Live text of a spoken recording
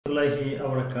রহমতুল্লাহি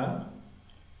আবরাকাত।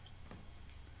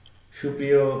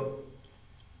 সুপ্রিয়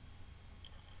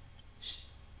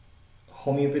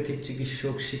হোমিওপ্যাথিক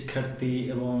চিকিৎসক, শিক্ষার্থী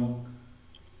এবং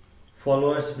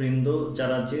ফলোয়ার্স বৃন্দ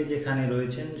যারা যে যেখানে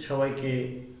রয়েছেন সবাইকে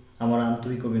আমার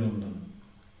আন্তরিক অভিনন্দন।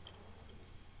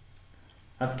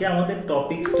 আজকে আমাদের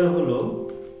টপিকসটা হলো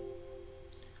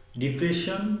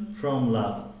ডিপ্রেশন ফ্রম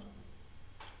লাভ।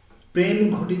 প্রেম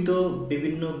ঘটিত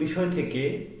বিভিন্ন বিষয় থেকে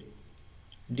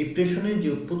ডিপ্রেশনের যে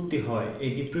উৎপত্তি হয়,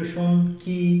 এই ডিপ্রেশন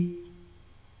কি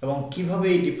এবং কিভাবে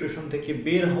এই ডিপ্রেশন থেকে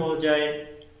বের হওয়া যায়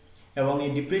এবং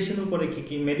এই ডিপ্রেশনের উপরে কি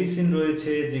কি মেডিসিন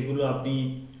রয়েছে যেগুলো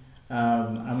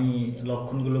আমি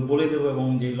লক্ষণগুলো বলে দেবো এবং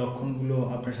যে লক্ষণগুলো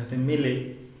আপনার সাথে মেলে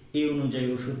এই অনুযায়ী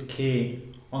ওষুধ খেয়ে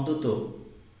অন্তত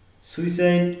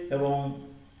সুইসাইড এবং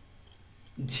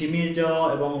ঝিমিয়ে যাওয়া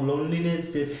এবং লোনলিনেস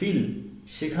যে ফিল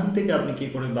সেখান থেকে আপনি কি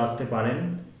করে বাঁচতে পারেন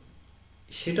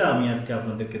সেটা আমি আজকে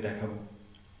আপনাদেরকে দেখাবো।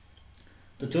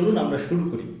 তো চলুন আমরা শুরু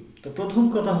করি। তো প্রথম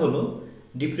কথা হলো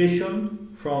depression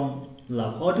from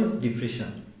love. What is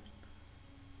depression?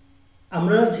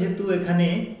 আমরা যেহেতু এখানে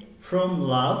ফ্রম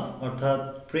লাভ অর্থাৎ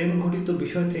প্রেম ঘটিত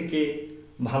বিষয় থেকে,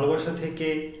 ভালোবাসা থেকে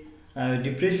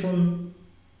ডিপ্রেশন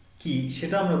কি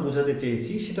সেটা আমরা বোঝাতে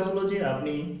চেয়েছি। সেটা হলো যে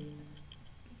আপনি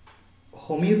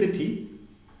হোমিওপ্যাথি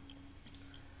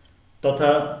তথা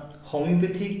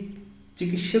হোমিওপ্যাথিক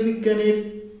চিকিৎসা বিজ্ঞানের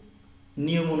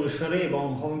নিয়ম অনুসারে এবং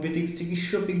হোমিওপ্যাথিক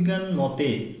চিকিৎসা বিজ্ঞান মতে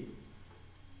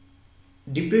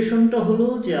ডিপ্রেশনটা হলো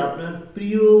যে আপনার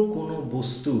প্রিয় কোনো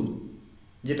বস্তু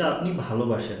যেটা আপনি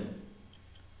ভালোবাসেন,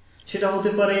 সেটা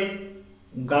হতে পারে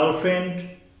গার্লফ্রেন্ড,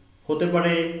 হতে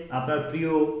পারে আপনার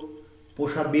প্রিয়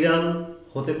পোষা বিড়াল,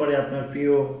 হতে পারে আপনার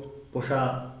প্রিয় পোষা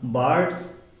বার্ডস,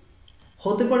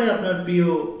 হতে পারে আপনার প্রিয়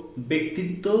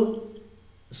ব্যক্তিত্ব,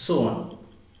 সো অন।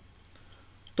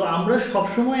 তো আমরা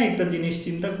সবসময় একটা জিনিস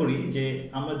চিন্তা করি যে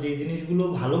আমরা যে জিনিসগুলো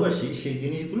ভালোবাসি সেই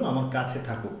জিনিসগুলো আমার কাছে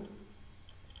থাকুক।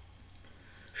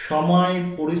 সময়,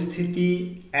 পরিস্থিতি,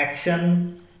 অ্যাকশন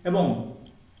এবং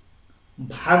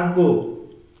ভাগ্য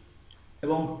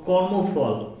এবং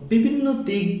কর্মফল বিভিন্ন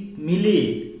দিক মিলিয়ে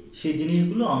সেই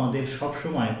জিনিসগুলো আমাদের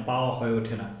সবসময় পাওয়া হয়ে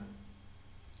ওঠে না।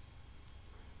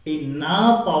 এই না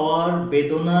পাওয়ার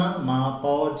বেদনা, না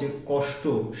পাওয়ার যে কষ্ট,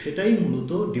 সেটাই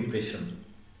মূলত ডিপ্রেশন।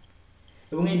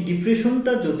 এবং এই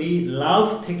ডিপ্রেশনটা যদি লাভ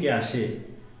থেকে আসে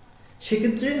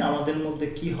সেক্ষেত্রে আমাদের মধ্যে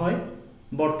কি হয়,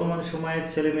 বর্তমান সময়ের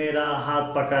ছেলেমেয়েরা হাত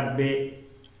পা কাটবে,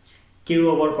 কেউ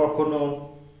আবার কখনো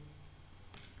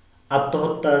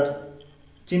আত্মহত্যার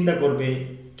চিন্তা করবে,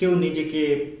 কেউ নিজেকে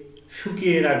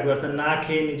শুকিয়ে রাখবে অর্থাৎ না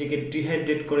খেয়ে নিজেকে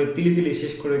ডিহাইড্রেট করে তিলে তিলে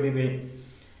শেষ করে দেবে,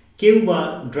 কেউ বা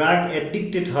ড্রাগ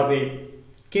অ্যাডিক্টেড হবে,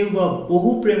 কেউ বা বহু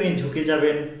প্রেমে ঝুঁকে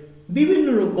যাবেন। বিভিন্ন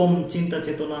রকম চিন্তা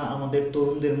চেতনা আমাদের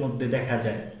তরুণদের মধ্যে দেখা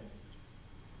যায়।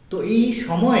 তো এই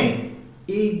সময়ে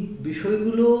এই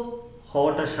বিষয়গুলো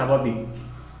হওয়াটা স্বাভাবিক,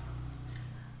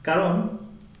 কারণ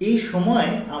এই সময়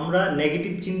আমরা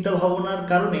নেগেটিভ চিন্তা ভাবনার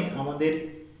কারণে আমাদের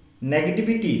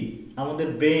নেগেটিভিটি আমাদের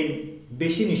ব্রেন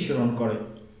বেশি নিঃসরণ করে,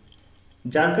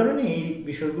 যার কারণে এই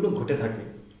বিষয়গুলো ঘটে থাকে।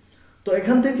 তো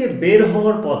এখান থেকে বের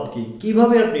হওয়ার পথ কি,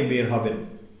 কিভাবে আপনি বের হবেন?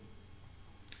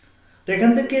 তো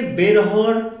এখান থেকে বের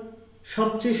হওয়ার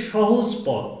সবচেয়ে সহজ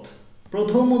পথ,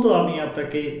 প্রথমত আমি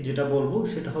আপনাকে যেটা বলবো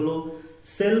সেটা হলো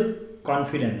সেলফ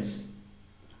কনফিডেন্স।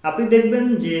 আপনি দেখবেন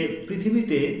যে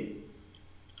পৃথিবীতে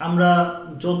আমরা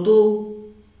যত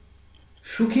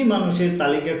সুখী মানুষের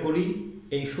তালিকা করি,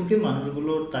 এই সুখী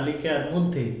মানুষগুলোর তালিকার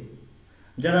মধ্যে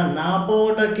যারা না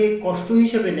পাওয়াটাকে কষ্ট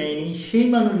হিসেবে নেয়নি সেই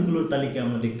মানুষগুলোর তালিকা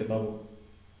আমরা দেখতে পাবো।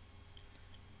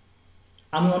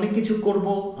 আমি অনেক কিছু করব,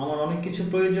 আমার অনেক কিছু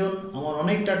প্রয়োজন, আমার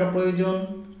অনেক টাকা প্রয়োজন,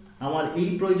 আমার এই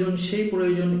প্রয়োজন সেই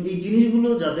প্রয়োজন, এই জিনিসগুলো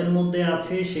যাদের মধ্যে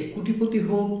আছে, সে কোটিপতি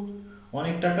হোক,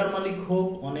 অনেক টাকার মালিক হোক,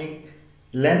 অনেক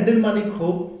ল্যান্ডের মালিক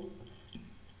হোক,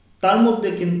 তার মধ্যে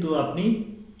কিন্তু আপনি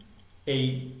এই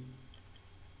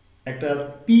একটা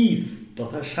পিস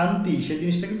তথা শান্তি, সে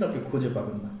জিনিসটা কিন্তু আপনি খুঁজে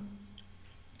পাবেন না।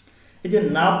 এই যে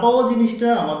না পাওয়া জিনিসটা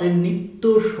আমাদের নিত্য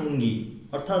সঙ্গী,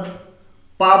 অর্থাৎ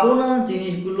পাবো না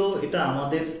জিনিসগুলো, এটা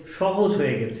আমাদের সহজ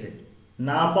হয়ে গেছে,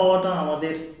 না পাওয়াটা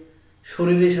আমাদের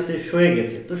শরীরের সাথে সয়ে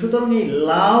গেছে। তো সুতরাং এই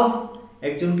লাভ,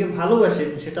 একজনকে ভালোবাসেন,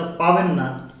 সেটা পাবেন না,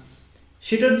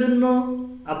 সেটার জন্য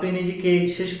আপনি নিজেকে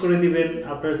শেষ করে দিবেন।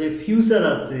 আপনার যে ফিউচার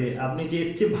আছে, আপনি যে এর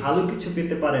চেয়ে ভালো কিছু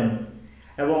পেতে পারেন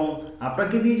এবং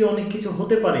আপনাকে দিয়ে যে অনেক কিছু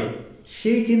হতে পারে,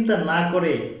 সেই চিন্তা না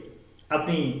করে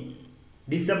আপনি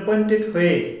ডিসঅ্যাপয়েন্টেড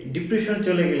হয়ে ডিপ্রেশন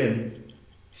চলে গেলেন,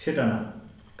 সেটা না।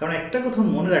 কারণ একটা কথা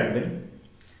মনে রাখবেন,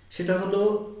 সেটা হলো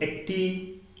একটি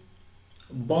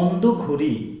বন্ধ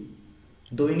ঘড়ি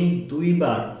দৈনিক 2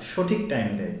 বার সঠিক টাইম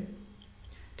দেয়।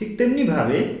 ঠিক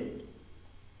তেমনিভাবে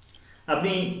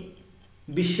আপনি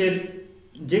বিশ্বের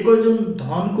যে কয়জন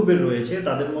ধন কুবের রয়েছে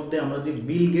তাদের মধ্যে আমরা যদি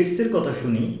বিল গেটসের কথা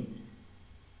শুনি,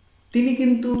 তিনি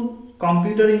কিন্তু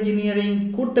কম্পিউটার ইঞ্জিনিয়ারিং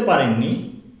করতে পারেননি,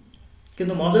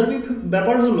 কিন্তু মজার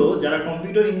ব্যাপার হলো যারা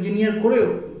কম্পিউটার ইঞ্জিনিয়ার করে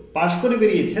পাশ করে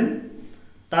বেরিয়েছেন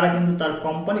তারা কিন্তু তার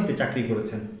কোম্পানিতে চাকরি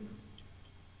করেছেন।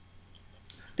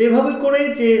 তো এভাবে করে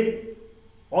যে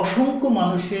অসংখ্য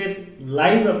মানুষের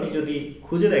লাইফ আপনি যদি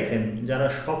খুঁজে দেখেন যারা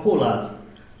সফল আজ,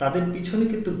 তাদের পিছনে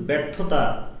কিন্তু ব্যর্থতা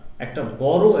একটা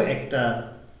বড় একটা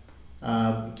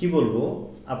কি বলবো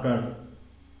আপনার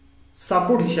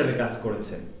সাপোর্ট হিসাবে কাজ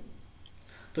করেছে।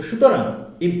 তো সুতরাং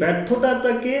এই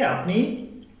ব্যর্থতাটাকে আপনি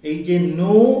এই যে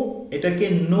এটাকে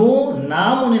না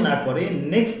মনে না করে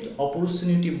নেক্সট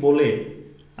অপরচুনিটি বলে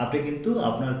আপনি কিন্তু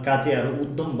আপনার কাজে আরো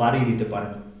উদ্যম বাড়িয়ে দিতে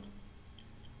পারেন।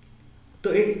 তো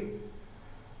এই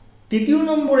তৃতীয়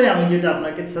নম্বরে আমি যেটা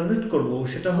আপনাকে সাজেস্ট করব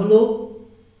সেটা হলো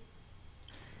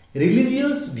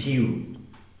রিলিজিয়াস ভিউ,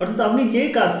 অর্থাৎ আপনি যে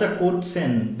কাজটা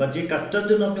করছেন বা যে কাজটার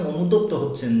জন্য আপনি অনুতপ্ত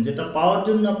হচ্ছেন, যেটা পাওয়ার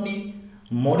জন্য আপনি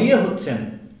মরিয়া হচ্ছেন,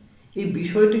 এই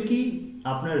বিষয়টা কি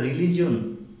আপনার রিলিজন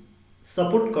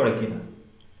সাপোর্ট করে কিনা?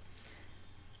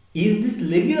 Is this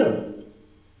legal?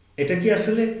 এটা কি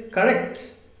আসলে কারেক্ট?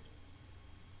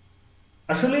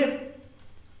 আসলে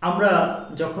আমরা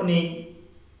যখন এই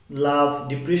লাভ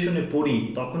ডিপ্রেশনে পড়ি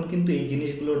তখন কিন্তু এই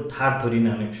জিনিসগুলোর ধার ধরি না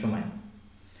অনেক সময়।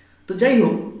 তো যাই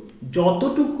হোক,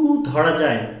 যতটুকু ধরা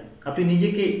যায় আপনি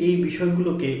নিজেকে এই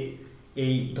বিষয়গুলোকে,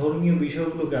 এই ধর্মীয়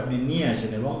বিষয়গুলোকে আপনি নিয়ে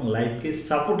আসেন এবং লাইফকে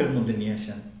সাপোর্টের মধ্যে নিয়ে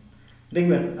আসেন,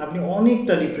 দেখবেন আপনি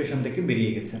অনেকটা ডিপ্রেশন থেকে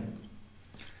বেরিয়ে গেছেন।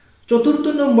 চতুর্থ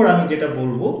নম্বর আমি যেটা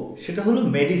বলবো সেটা হলো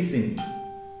মেডিসিন।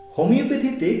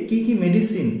 হোমিওপ্যাথিতে কি কি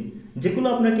মেডিসিন যেগুলো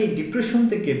আপনাকে এই ডিপ্রেশন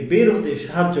থেকে বের হতে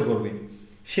সাহায্য করবে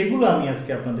সেগুলো আমি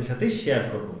আজকে আপনাদের সাথে শেয়ার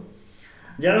করব।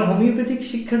 যারা হোমিওপ্যাথিক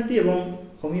শিক্ষার্থী এবং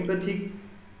হোমিওপ্যাথিক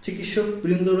চিকিৎসক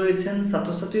বৃন্দ রয়েছেন,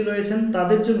 ছাত্রছাত্রী রয়েছেন,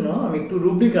 তাদের জন্য আমি একটু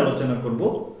রুব্রিক আলোচনা করব।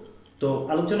 তো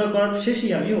আলোচনা করার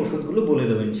শেষেই আমি ওষুধগুলো বলে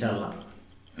দেবো ইনশাআল্লাহ।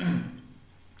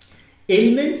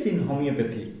 Elements in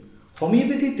homeopathy.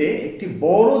 হোমিওপ্যাথিতে একটি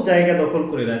বড় জায়গা দখল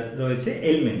করে রয়েছে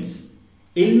এলিমেন্টস।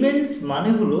 এলিমেন্টস মানে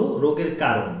হলো রোগের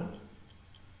কারণ,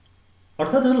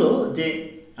 অর্থাৎ হলো যে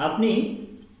আপনি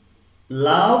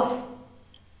লাভ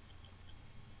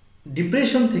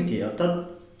ডিপ্রেশন থেকে, অর্থাৎ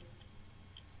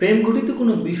প্রেম ঘটিত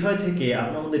কোনো বিষয় থেকে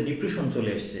আপনার মধ্যে ডিপ্রেশন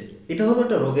চলে এসছে, এটা হলো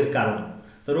একটা রোগের কারণ।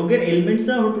 তো রোগের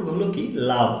এলিমেন্টসটা হলো কি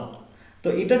লাভ। তো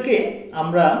এটাকে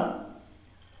আমরা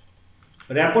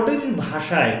র্যাপোর্টের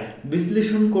ভাষায়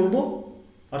বিশ্লেষণ করব,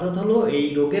 অর্থাৎ হলো এই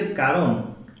রোগের কারণ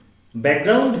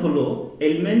ব্যাকগ্রাউন্ড হলো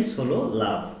এলিমেন্টস হলো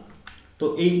লাভ। তো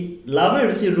এই লাভের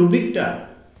যে রুব্রিকটা,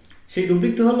 সেই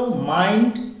রুব্রিকটা হলো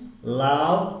mind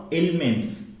love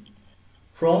elements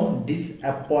from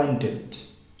disappointed,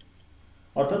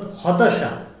 অর্থাৎ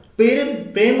হতাশা,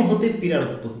 প্রেম হতে পীড়ার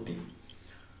উৎপত্তি।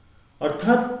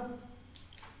 অর্থাৎ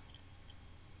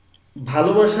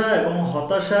ভালোবাসা এবং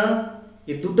হতাশা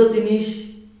এই দুটো জিনিস,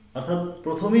 অর্থাৎ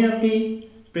প্রথমে আপনি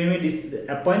প্রেমে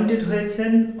ডিসঅ্যাপয়েন্টেড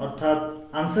হয়েছেন, অর্থাৎ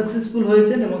আনসাকসেসফুল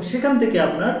হয়েছেন এবং সেখান থেকে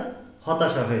আপনার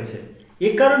হতাশা হয়েছে, এ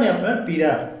কারণে আপনার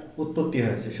পীড়া উৎপত্তি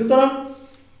হয়েছে। সুতরাং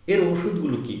এর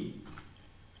ওষুধগুলো কি?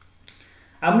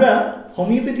 আমরা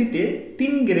হোমিওপ্যাথিতে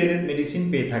 3 গ্রেডের মেডিসিন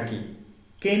পেয়ে থাকি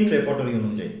কেন্ট রেপার্টরি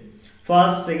অনুযায়ী,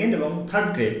 ফার্স্ট, সেকেন্ড এবং থার্ড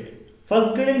গ্রেড।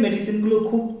 ফার্স্ট গ্রেডের মেডিসিনগুলো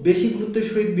খুব বেশি গুরুত্বের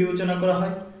সহিত বিবেচনা করা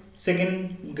হয়, সেকেন্ড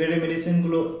গ্রেডের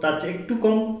মেডিসিনগুলো তার চেয়ে একটু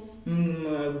কম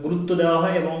গুরুত্ব দেওয়া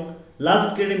হয় এবং লাস্ট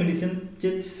গ্রেডের মেডিসিন যে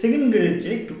সেকেন্ড গ্রেডের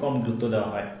চেয়ে একটু কম গুরুত্ব দেওয়া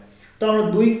হয়। তো আমরা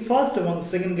ফার্স্ট এবং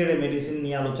সেকেন্ড গ্রেডের মেডিসিন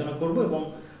নিয়ে আলোচনা করব এবং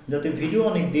যাতে ভিডিও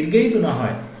অনেক দীর্ঘায়িত না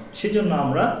হয় সেজন্য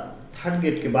আমরা থার্ড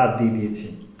গ্রেডকে বাদ দিয়ে দিয়েছি।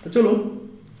 তো চলুন,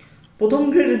 প্রথম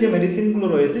গ্রেডের যে মেডিসিনগুলো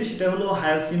রয়েছে সেটা হলো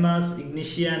হায়োসিমাস,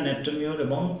 ইগনিশিয়া, ন্যাট্রামিওর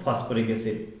এবং ফসফরিক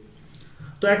অ্যাসিড।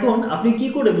 তো এখন আপনি কি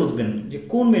করে বুঝবেন যে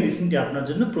কোন মেডিসিনটি আপনার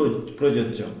জন্য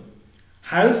প্রযোজ্য?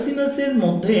 হায়োসিমাসের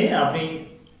মধ্যে আপনি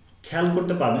খেয়াল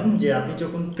করতে পাবেন যে আপনি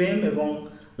যখন প্রেম এবং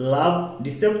লাভ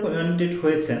ডিসঅ্যাপয়েন্টেড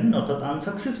হয়েছেন, অর্থাৎ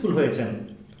আনসাকসেসফুল হয়েছেন,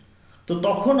 তো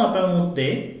তখন আপনার মধ্যে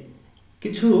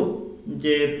কিছু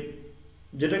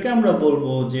যেটাকে আমরা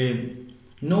বলবো যে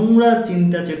নোংরা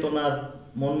চিন্তা চেতনার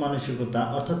মন মানসিকতা,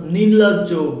 অর্থাৎ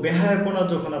নির্লজ্জ বেহায়াপনা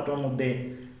যখন আপনার মধ্যে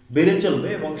বেড়ে চলবে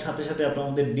এবং সাথে সাথে আপনার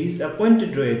মধ্যে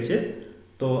ডিসঅ্যাপয়েন্টেড রয়েছে,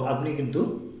 তো আপনি কিন্তু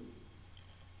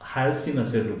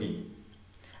হায়োসিমাসের রোগী।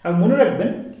 আর মনে রাখবেন,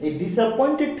 এই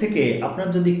ডিসঅ্যাপয়েন্টেড থেকে আপনার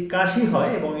যদি কাশি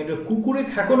হয় এবং এটা কুকুরে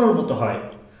খ্যাঁকানোর মতো হয়,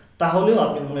 তাহলেও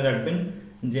আপনি মনে রাখবেন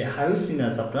যে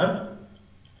হায়োসিমাস আপনার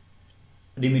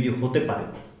রেমেডি হতে পারে।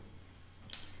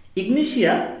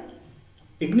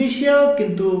 ইগনিশিয়া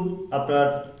কিন্তু আপনার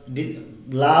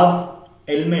লাভ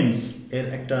এলিমেন্টস এর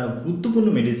একটা গুরুত্বপূর্ণ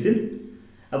মেডিসিন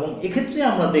এবং এক্ষেত্রে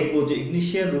আমরা দেখব যে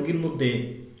ইগনিশিয়া রোগীর মধ্যে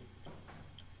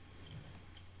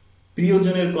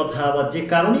প্রিয়জনের কথা বা যে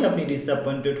কারণেই আপনি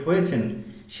ডিসঅ্যাপয়েন্টেড হয়েছেন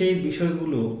সেই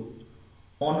বিষয়গুলো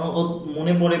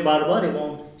মনে পড়ে বারবার, এবং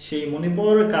সেই মনে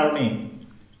পড়ার কারণে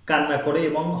কান্না করে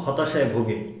এবং হতাশায়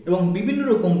ভোগে এবং বিভিন্ন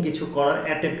রকম কিছু করার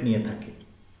অ্যাটেম্প্ট নিয়ে থাকে।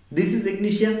 This is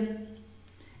Ignatia.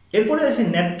 এরপরে আসে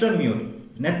ন্যাট্রামিওর।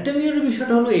 ন্যাট্রামিওরের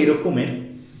বিষয়টা হলো এই রকমের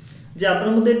যে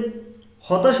আপনার মধ্যে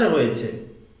হতাশা রয়েছে,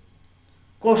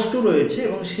 কষ্ট রয়েছে,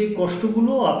 এবং সেই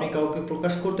কষ্টগুলো আপনি কাউকে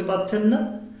প্রকাশ করতে পারছেন না।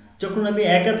 যখন আপনি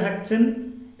একা থাকছেন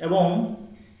এবং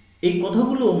এই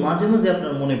কথাগুলো মাঝে মাঝে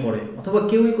আপনার মনে পড়ে, অথবা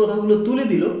কেউ এই কথাগুলো তুলে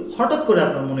দিল, হঠাৎ করে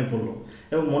আপনার মনে পড়লো,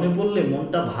 এবং মনে পড়লে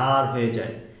মনটা ভার হয়ে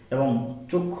যায় এবং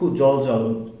চক্ষু জল জল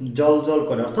জল জল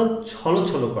করে, অর্থাৎ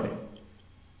ছলছল করে।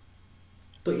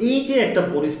 তো এই যে একটা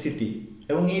পরিস্থিতি,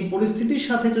 এবং এই পরিস্থিতির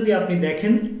সাথে যদি আপনি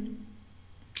দেখেন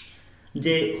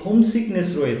যে হোমসিকনেস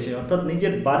রয়েছে, অর্থাৎ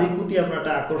নিজের বাড়ির প্রতি আপনার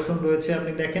একটা আকর্ষণ রয়েছে,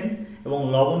 আপনি দেখেন, এবং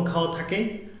লবণ খাওয়া থাকে,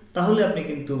 তাহলে আপনি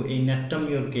কিন্তু এই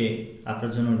ন্যাট্রামিওরকে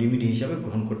আপনার জন্য রেমেডি হিসাবে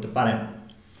গ্রহণ করতে পারেন।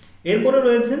 এরপরে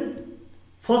রয়েছেন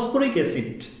ফসফরিক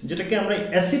অ্যাসিড, যেটাকে আমরা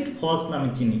অ্যাসিড ফস নামে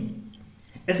চিনি।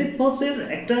 অ্যাসিড ফসের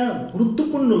একটা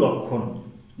গুরুত্বপূর্ণ লক্ষণ,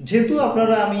 যেহেতু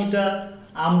আপনারা, আমি এটা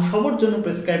সবার জন্য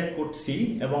প্রেসক্রাইব করছি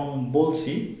এবং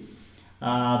বলছি,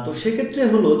 তো সেক্ষেত্রে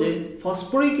হলো যে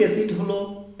ফসফরিক অ্যাসিড হলো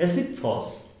অ্যাসিড ফস।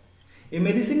 এই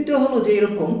মেডিসিনটা হলো যে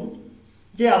এরকম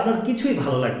যে আপনার কিছুই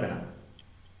ভালো লাগবে না,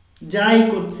 যাই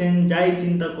করছেন, যাই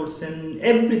চিন্তা করছেন,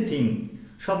 এভরিথিং,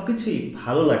 সব কিছুই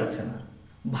ভালো লাগছে না,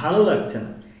 ভালো লাগছে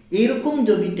না। এইরকম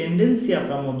যদি টেন্ডেন্সি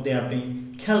আপনার মধ্যে আপনি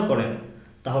খেয়াল করেন,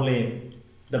 তাহলে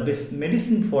the best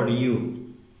medicine for you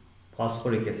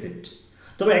phosphoric acid.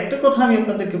 তবে একটা কথা আমি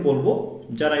আপনাদেরকে বলবো,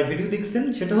 যারা এই ভিডিও দেখছেন,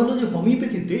 সেটা হলো যে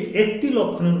হোমিওপ্যাথিতে একটি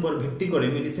লক্ষণের উপর ভিত্তি করে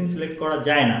মেডিসিন সিলেক্ট করা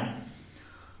যায় না।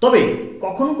 তবে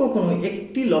কখনো কখনো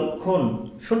একটি লক্ষণ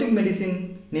সঠিক মেডিসিন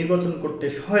নির্বাচন করতে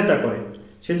সহায়তা করে।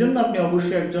 সেজন্য আপনি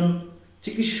অবশ্যই একজন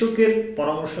চিকিৎসকের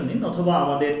পরামর্শ নিন, অথবা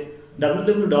আমাদের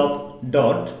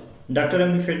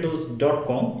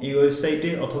www.drmdfirdaus.com এই ওয়েবসাইটে,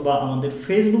 অথবা আমাদের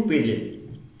ফেসবুক পেজে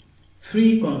ফ্রি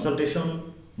কনসালটেশন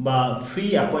বা ফ্রি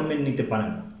অ্যাপয়েন্টমেন্ট নিতে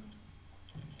পারেন।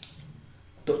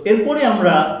 তো এরপরে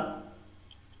আমরা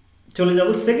চলে যাব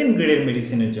সেকেন্ড গ্রেডের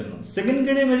মেডিসিনের জন্য। সেকেন্ড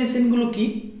গ্রেডের মেডিসিনগুলো কি?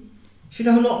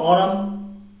 সেটা হলো অরাম,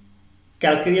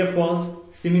 ক্যালকেরিয়া ফস,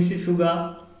 সিমিসিফুগা,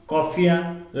 কফিয়া,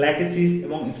 ল্যাকেসিস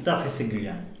এবং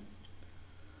স্টাফিসিগ্রিয়া।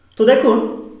 তো দেখুন,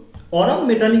 অরাম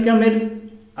মেটালিকামের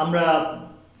আমরা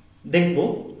দেখব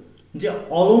যে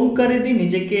অলঙ্কারে দিয়ে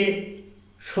নিজেকে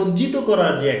সজ্জিত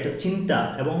করার যে একটা চিন্তা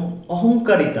এবং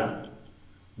অহংকারিতা,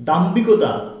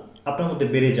 দাম্ভিকতা আপনার মধ্যে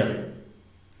বেড়ে যাবে।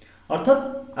 অর্থাৎ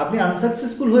আপনি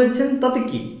আনসাকসেসফুল হয়েছেন তাতে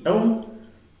কি, এবং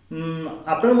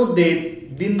আপনার মধ্যে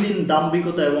দিন দিন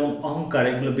দাম্ভিকতা এবং অহংকার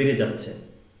এগুলো বেড়ে যাচ্ছে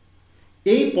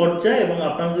এই পর্যায়ে, এবং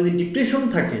আপনার যদি ডিপ্রেশন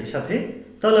থাকে সাথে,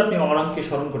 তাহলে আপনি অরামকে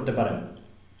স্মরণ করতে পারেন।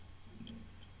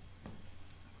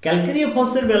 ক্যালকেরিয়া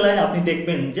ফসের বেলায় আপনি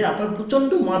দেখবেন যে আপনার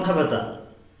প্রচণ্ড মাথা ব্যথা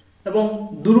এবং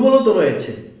দুর্বলতা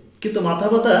রয়েছে, কিন্তু মাথা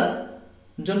ব্যথার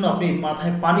জন্য আপনি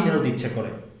মাথায় পানি ঢালতে ইচ্ছা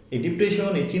করে। এই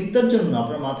ডিপ্রেশন, এই চিন্তার জন্য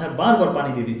আপনার মাথায় বারবার পানি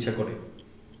দিতে ইচ্ছা করে।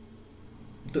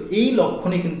 তো এই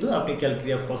লক্ষণে কিন্তু আপনি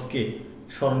ক্যালকেরিয়া ফসকে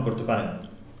স্মরণ করতে পারেন।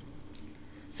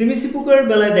 সিমিসিফুগার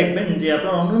বেলায় দেখবেন যে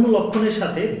আপনার অন্যান্য লক্ষণের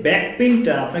সাথে ব্যাক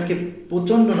পেইনটা আপনাকে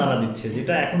প্রচণ্ড নাড়া দিচ্ছে,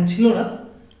 যেটা এখন ছিল না,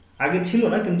 আগে ছিল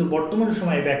না, কিন্তু বর্তমান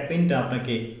সময়ে ব্যাক পেইনটা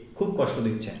আপনাকে খুব কষ্ট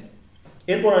দিচ্ছে।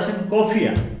 এরপর আসেন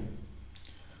কফিয়া।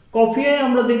 কফিয়ায়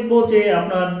আমরা দেখব যে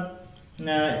আপনার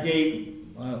যে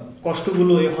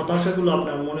কষ্টগুলো, এই হতাশাগুলো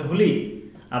আপনার মনে হলেই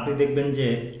আপনি দেখবেন যে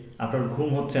আপনার ঘুম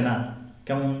হচ্ছে না,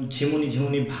 কেমন ঝিমুনি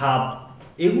ঝিমুনি ভাব,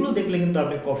 এগুলো দেখলে কিন্তু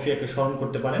আপনি কফিয়াকে স্মরণ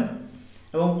করতে পারেন।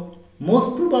 এবং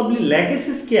মোস্ট প্রবাবলি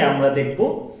ল্যাকেসিসকে আমরা দেখব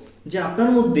যে আপনার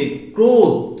মধ্যে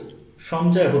ক্রোধ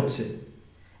সঞ্চয় হচ্ছে,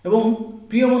 এবং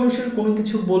প্রিয় মানুষের কোনো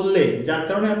কিছু বললে যার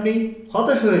কারণে আপনি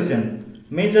হতাশ হয়েছেন,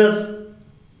 মেজাজ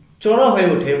চড়া হয়ে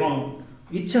ওঠে এবং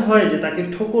ইচ্ছা হয় যে তাকে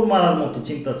ঠোকর মারার মতো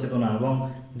চিন্তা চেতনা, এবং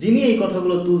যিনি এই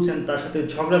কথাগুলো তুলছেন তার সাথে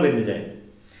ঝগড়া বেঁধে যায়।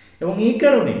 এবং এই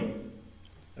কারণে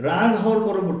রাগ হওয়ার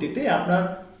পরবর্তীতে আপনার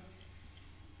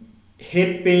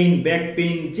হেড পেইন, ব্যাক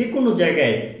পেইন, যে কোনো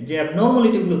জায়গায় যে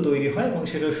অ্যাবনর্মালিটিগুলো তৈরি হয়, এবং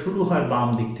সেটা শুরু হয় বাম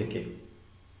দিক থেকে,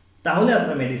 তাহলে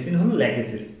আপনার মেডিসিন হলো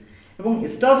ল্যাকেসিস। এবং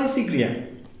স্টাফিসিগ্রিয়া।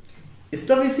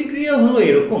 স্টাফিসিগ্রিয়া হলো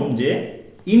এরকম যে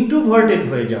ইন্ট্রোভার্টেড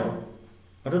হয়ে যাওয়া,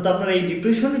 অর্থাৎ আপনার এই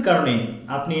ডিপ্রেশনের কারণে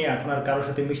আপনি এখন আর কারোর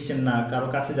সাথে মিশছেন না, কারো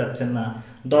কাছে যাচ্ছেন না,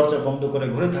 দরজা বন্ধ করে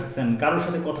ঘরে থাকছেন, কারোর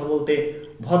সাথে কথা বলতে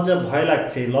ভয়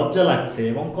লাগছে, লজ্জা লাগছে,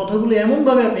 এবং কথাগুলো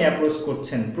এমনভাবে আপনি অ্যাপ্রোচ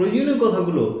করছেন, প্রয়োজনীয়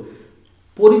কথাগুলো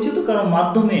পরিচিত কারোর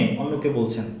মাধ্যমে অন্যকে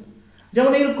বলছেন।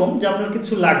 যেমন এরকম যে আপনার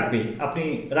কিছু লাগবে, আপনি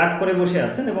রাগ করে বসে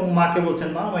আছেন এবং মাকে বলছেন,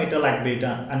 মা আমার এটা লাগবে,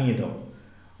 এটা আনিয়ে দাও,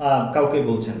 কাউকে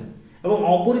বলছেন, এবং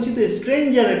অপরিচিত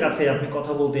স্ট্রেঞ্জারের কাছে আপনি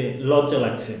কথা বলতে লজ্জা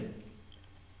লাগছে,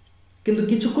 কিন্তু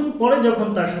কিছুক্ষণ পরে যখন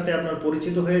তার সাথে আপনার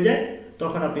পরিচিত হয়ে যায়,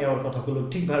 তখন আপনি আবার কথাগুলো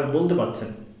ঠিকভাবে বলতে পারছেন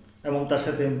এবং তার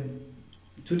সাথে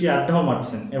ছুটি আড্ডাও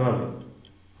মারছেন এভাবে।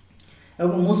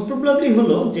 এবং মোস্ট প্রবাবলি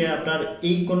হলো যে আপনার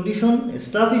এই কন্ডিশন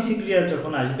স্টাফিসিক্রিয়ার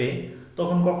যখন আসবে,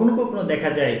 তখন কখনো কখনো দেখা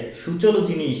যায় সুচল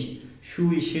জিনিস,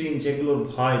 সুই সিরিঞ্জ এগুলোর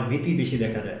ভয় ভীতি বেশি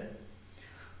দেখা যায়।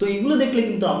 তো এগুলো দেখলে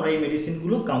কিন্তু আমরা এই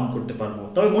মেডিসিনগুলো কাউন্ট করতে পারবো।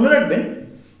 তবে মনে রাখবেন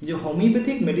যে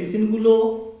হোমিওপ্যাথিক মেডিসিনগুলো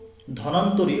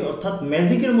ধনান্তরী অর্থাৎ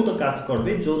ম্যাজিকের মতো কাজ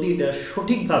করবে যদি এটা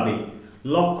সঠিকভাবে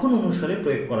লক্ষণ অনুসারে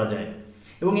প্রয়োগ করা যায়।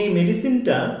 এবং এই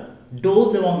মেডিসিনটা ডোজ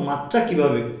এবং মাত্রা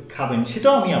কিভাবে খাবেন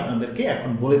সেটাও আমি আপনাদেরকে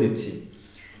এখন বলে দিচ্ছি।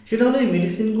 সেটা হলো এই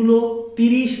মেডিসিনগুলো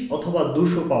 30 অথবা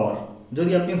 200 পাওয়ার।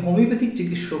 যদি আপনি হোমিওপ্যাথিক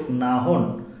চিকিৎসক না হন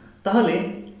তাহলে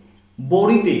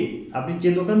বড়িতে, আপনি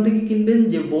যে দোকান থেকে কিনবেন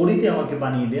যে বড়িতে আমাকে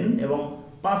বানিয়ে দেন এবং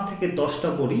 5 থেকে 10টা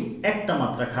বড়ি একটা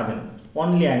মাত্রা খাবেন,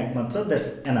 অনলি এক মাত্রা, দ্যাটস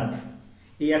এনাফ।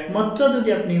 এই এক মাত্রা যদি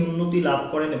আপনি উন্নতি লাভ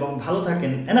করেন এবং ভালো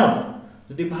থাকেন, এনাফ।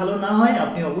 যদি ভালো না হয়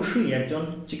আপনি অবশ্যই একজন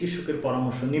চিকিৎসকের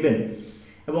পরামর্শ নেবেন।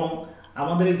 এবং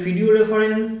আমাদের এই ভিডিও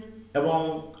রেফারেন্স এবং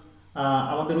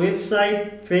আমাদের ওয়েবসাইট,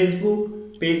 ফেসবুক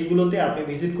পেজগুলোতে আপনি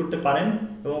ভিজিট করতে পারেন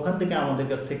এবং ওখান থেকে আমাদের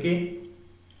কাছ থেকে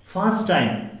ফার্স্ট টাইম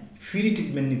ফ্রি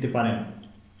ট্রিটমেন্ট নিতে পারেন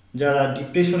যারা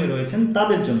ডিপ্রেশনে রয়েছেন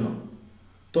তাদের জন্য।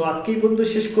 তো আজকেই পর্যন্ত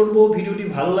শেষ করব। ভিডিওটি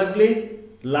ভালো লাগলে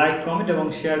লাইক, কমেন্ট এবং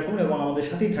শেয়ার করুন এবং আমাদের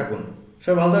সাথেই থাকুন।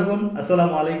 সবাই ভালো থাকুন।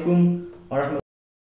 আসসালামু আলাইকুম ওয়া রাহমাতুল্লাহ।